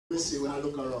We see when I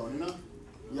look around, you know?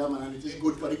 Yeah, man, and it is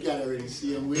good for the gathering,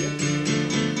 same way. And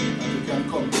we can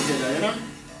come together, you know?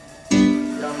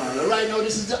 Yeah, man. Right now,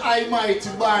 this is the I Mighty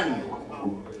Band.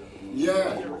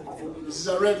 Yeah. This is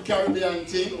a RevCaribbean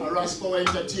thing, a Raspowa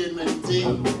entertainment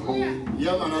thing.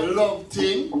 Yeah, man, a love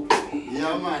thing.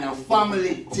 Yeah, man, a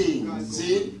family thing.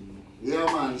 See? Yeah,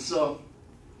 man, so.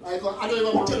 I don't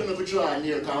even tell you to draw in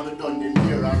here because I've done in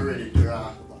here already.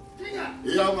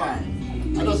 Yeah, man.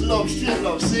 I just love straight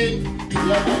love, see?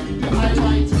 Yeah, man. I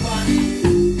Mighty Band.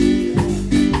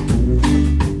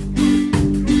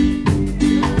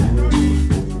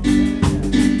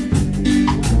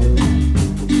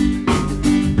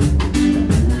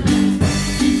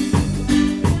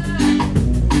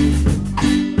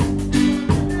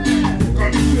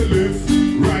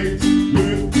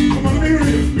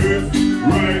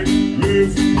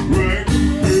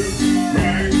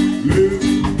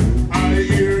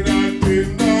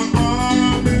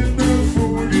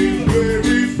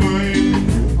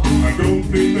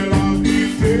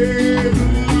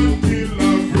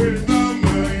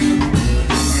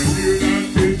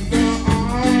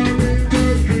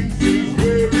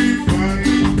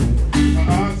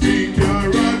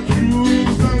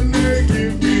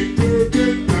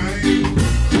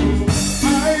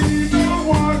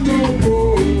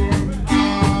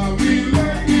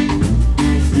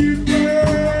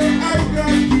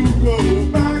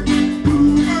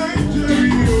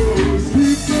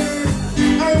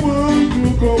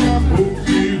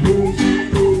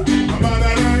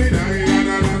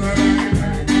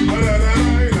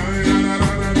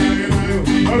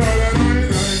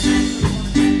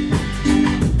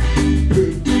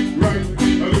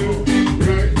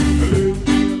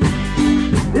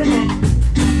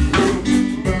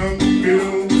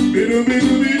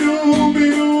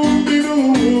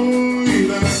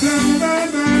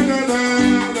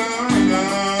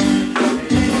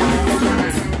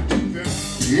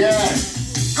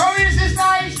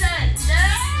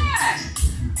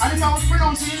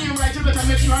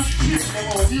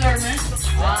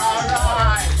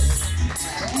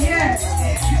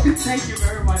 Thank you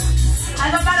very much.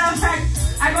 As a matter of fact,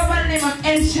 I go by the name of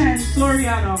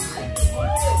Soriano.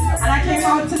 And I came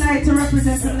out tonight to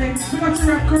represent the ladies. We got to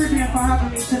RevCaribbean for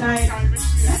having me tonight.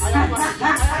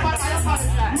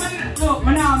 Look,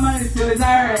 I'm not money, so it's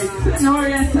alright. Know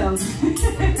yourself.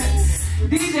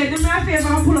 DJ, do me a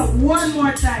favor and pull up one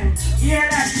more time. You hear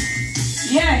that?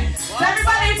 Yeah. So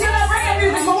everybody, if you love reggae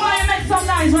music, I want you to make some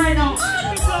noise right now.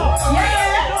 Yeah.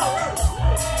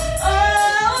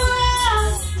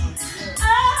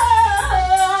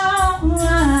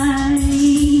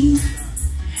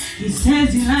 He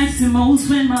says he likes it most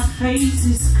when my face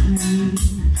is clean,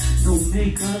 no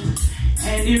makeup,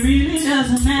 and it really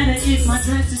doesn't matter if my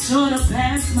dress is short or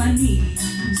past my knees.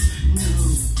 No,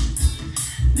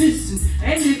 listen,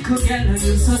 and it could get no,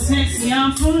 you're so sexy,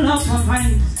 I'm full of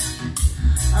vibes.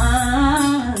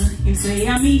 You say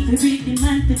I'm eager with the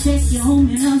man to take you home,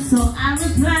 you know, so I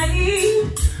reply,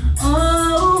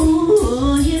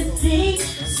 oh, you think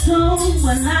so?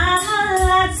 Well, I'm a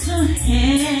lot to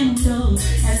handle,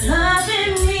 and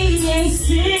loving me ain't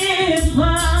simple,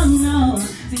 no.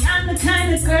 See, I'm the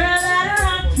kind of girl that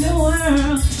rock your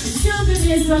world. The children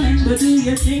is something, but do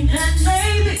you think that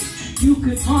maybe you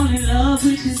could fall in love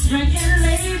with this drinking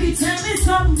lady? Tell me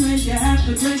something when you have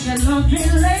to drink a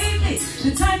loving lady.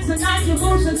 The type to knock your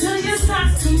boots until you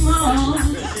start to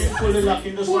moan. Pull the lock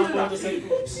in the sun, want to say,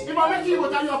 if I make you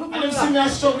what I love, I don't see me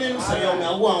as struggling, so yo,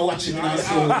 I want to watch it and I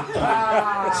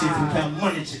see if we can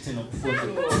manage it enough before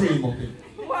we cream up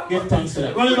it. Give thanks for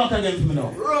that. Run it back again for me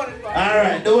now.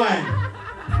 Alright, the wine.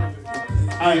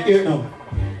 Alright, here now.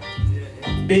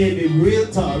 Baby, real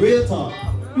talk, real talk.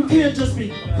 You can't just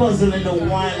be guzzling the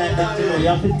wine like that, you know. You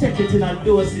have to take it in a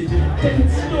dosage, you know. Take it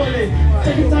slowly,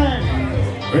 take your time.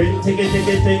 Ring ticket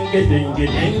ticket ting ding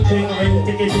ding ting, ring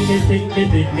ticket ticket ting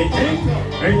ding ding,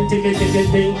 ring ticket ticket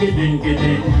ting ding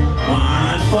ding.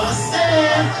 One for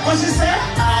sale. What she said?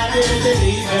 I didn't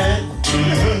believe it,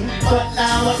 but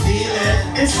now I feel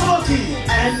it. It's smoky,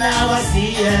 and now I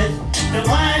see it. The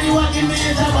wine you want give me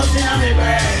is a bust in my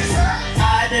brain.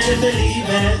 I didn't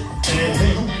believe it,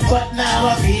 but now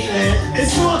I feel it.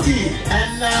 It's smoky,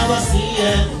 and now I see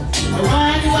it. The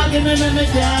wine you want give me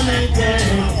can't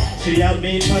maintain. She have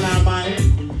me for her mind,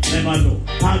 never know.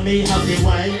 I may have the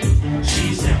wine,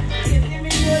 she said.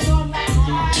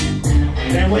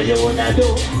 Then what you wanna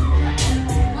do?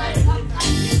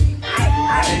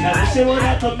 Now she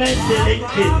wanna commence the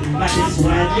linking. But this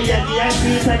wine, me and the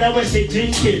sweet and I was she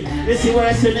drinking. You see where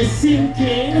I said it's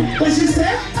sinking. But she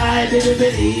said, I didn't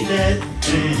believe it.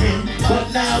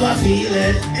 But now I feel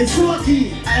it. It's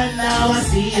rocky, and now I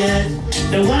see it.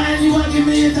 The wine you are giving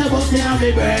me is a book in my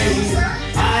brain.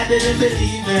 I didn't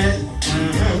believe it.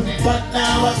 But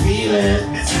now I feel it.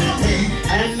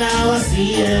 And now I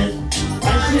see it.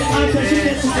 And she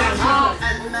gets to that.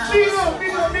 Big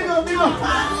up.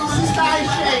 Sister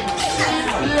Shake.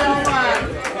 Yeah, man.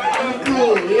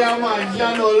 Yeah, man. You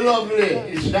know, lovely.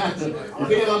 It's that.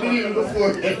 You never believe it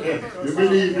before. You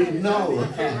believe it now.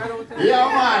 Yeah,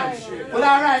 man. But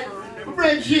alright.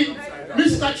 Friendship.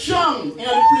 Mr. Chung in the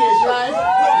place, right?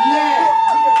 Yeah.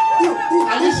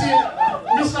 And you see,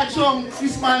 Mr. Chung,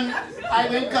 this man, I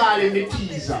will call him the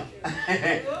teaser.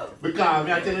 Because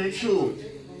I tell you the truth.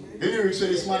 The lyrics of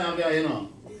this man have there, you know.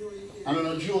 I don't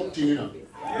know, joke to you know.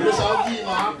 Because I'll give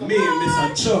him me and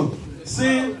Mr. Chung.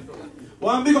 See?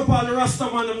 One big up all the Rasta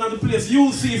man them in the place.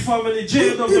 UC family,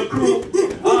 JW crew.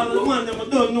 All the man them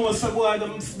don't know some boy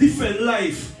them different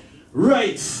life.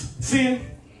 Rights. See?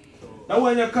 That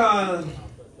one you call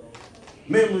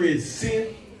memories.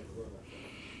 See?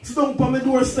 Sit down on my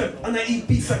doorstep and I eat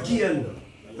pizza cane.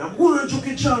 I'm going to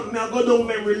Juki Jam, I go down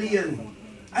memory lane.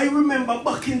 I remember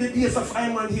back in the days of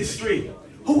Iman history,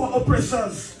 how our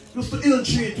oppressors used to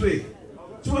ill-treat we.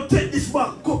 So we'll take this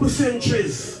back a couple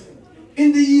centuries.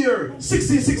 In the year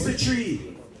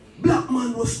 1663, black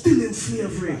man was still in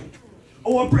slavery.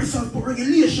 Our oppressors put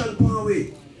regulation upon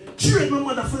we. Trade my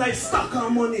mother for livestock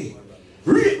and money.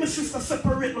 Rape my sister,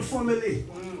 separate my family.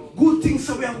 Good things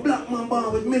so we have black man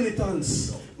born with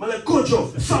militants. Man like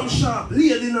Kojo, Sam Sharp,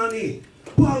 Lady Nani,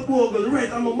 Paul Bogle,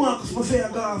 Red and Marcus Mosiah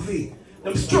Garvey.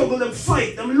 Them struggle, them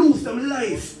fight, them lose them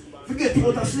life. Forget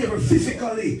about the slavery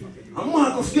physically. And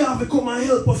Marcus Garvey come and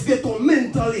help us get on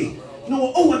mentally.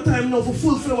 Now our time now for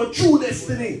fulfill our true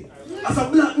destiny. As a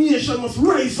black nation must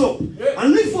rise up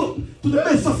and live up to the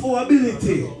best of our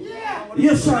ability.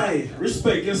 Yes, I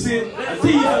respect, you see. I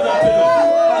think you know that.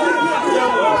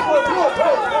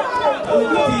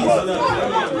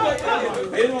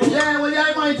 Yeah, well, the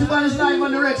Almighty Man is live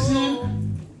on the rec scene.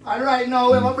 And right now,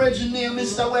 we have a bridge named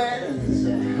Mr. Wells.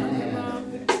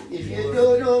 If you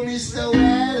don't know Mr.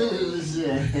 Wells,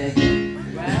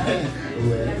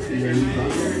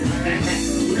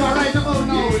 because right about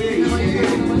now, you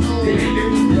never know.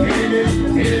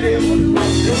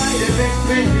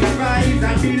 I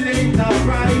feel late and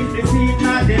right. The seat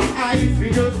not them eyes. We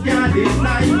just can't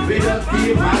decide. We just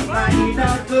keep our mind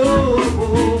and go.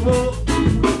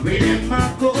 We never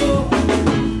go.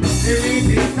 There is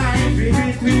this time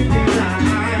between the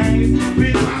lines. We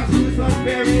must do some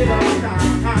very long time.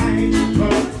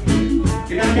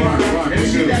 Let me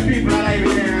see that people are alive in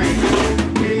their eyes.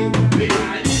 We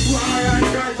got this war and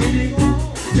tragedy.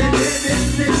 Let's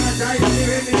die.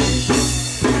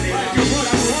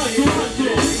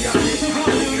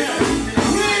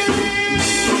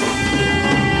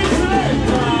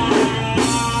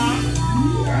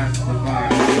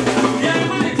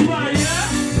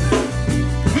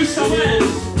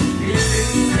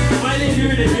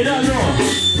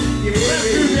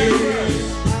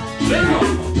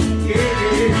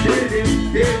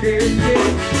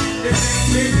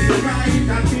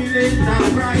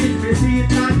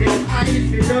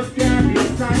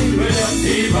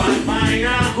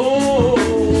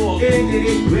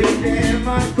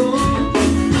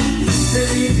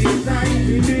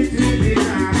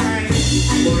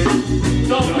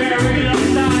 Don't bury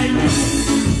us time.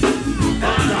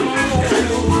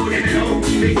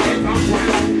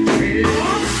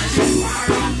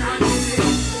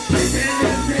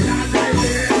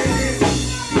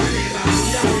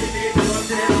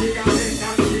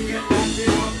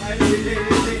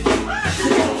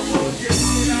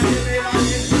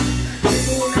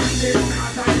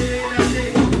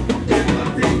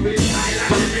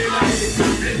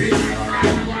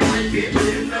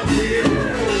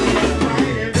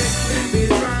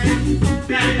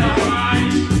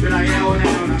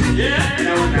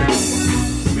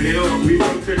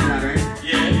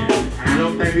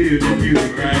 We do the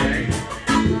music, right?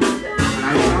 And I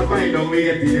can't find out we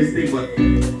get to this thing, but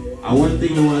one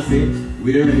thing I want to say,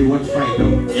 we don't really watch fight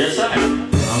though. Yes, sir.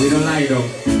 And we don't lie though.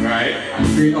 Right. And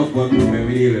straight up what when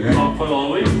we deal with it, right? Up for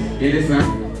always. Yeah, this man.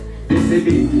 This is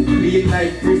me,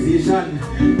 like precision.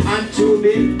 And to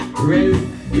me, well,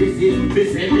 this is me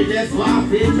say me just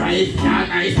want to drive, yeah,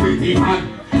 nice pretty man.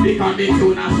 Because the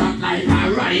tuna shot like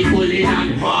a rifle in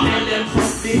hand. Tell them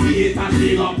from the gate and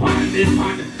dig up on this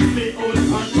man. The old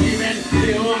countrymen,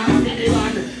 they want to be the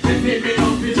one. They say me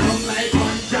up his tongue like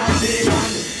one job they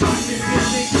want. And the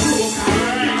music smoke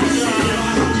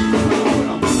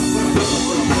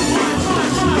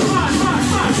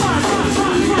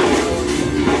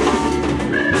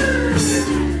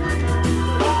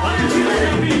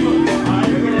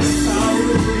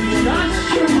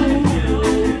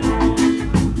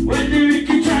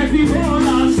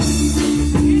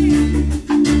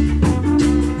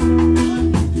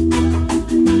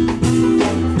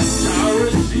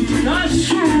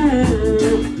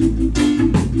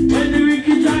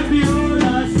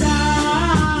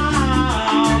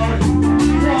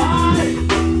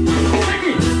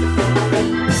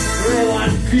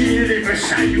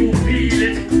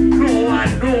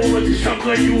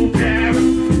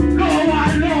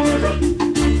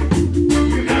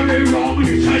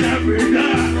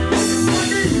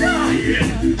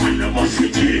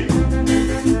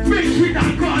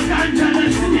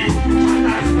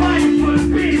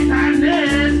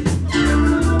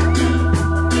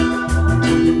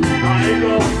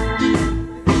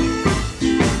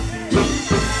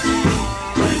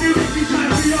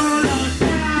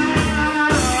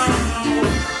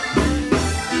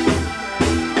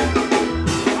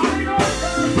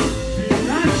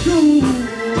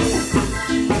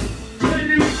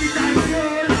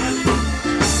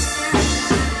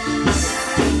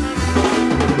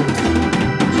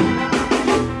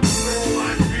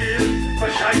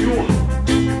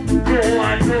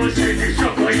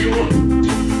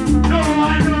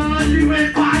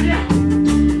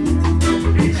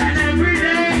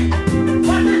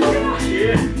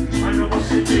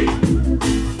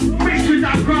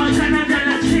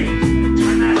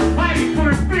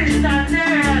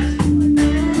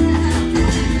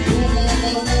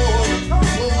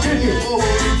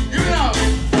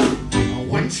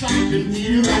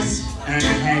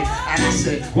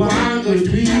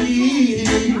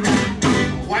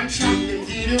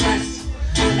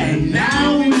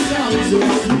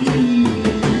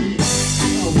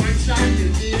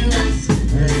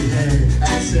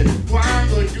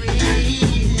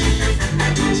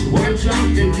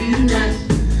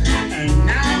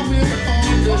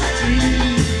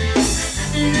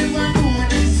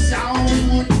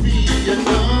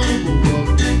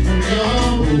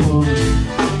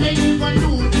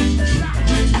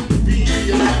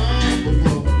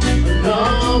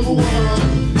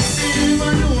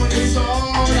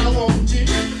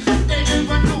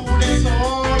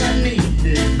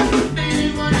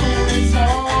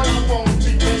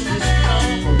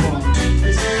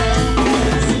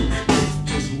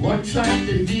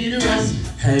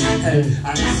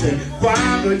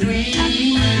one go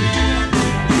dream.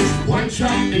 Just one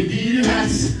track they did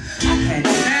us, and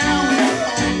now we're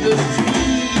on the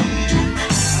street.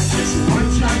 Just one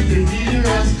track they did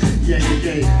us, yeah,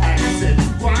 and said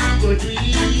one go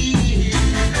dream.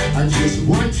 And just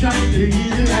one track they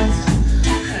did us,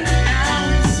 and now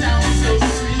it sounds so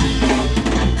sweet.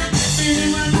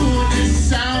 Anyone know this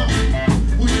sound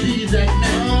would be that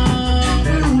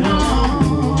number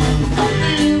one.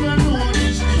 Anyone know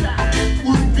this track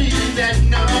would be that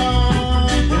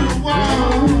number one.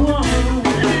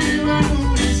 Anyone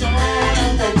know this all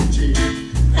I want to.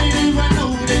 Anyone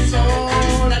know this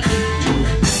all I need.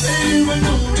 Anyone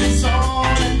know this all I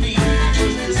need.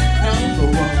 Was this number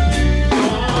one.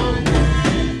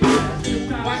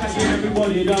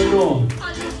 Everybody, you don't know.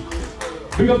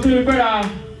 Big up to the brother,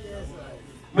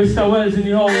 Mr. Wells in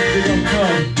the house, big up to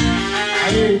I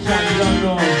hear chat, you don't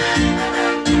know.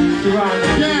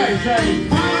 Yeah,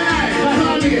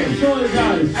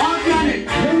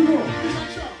 Organic.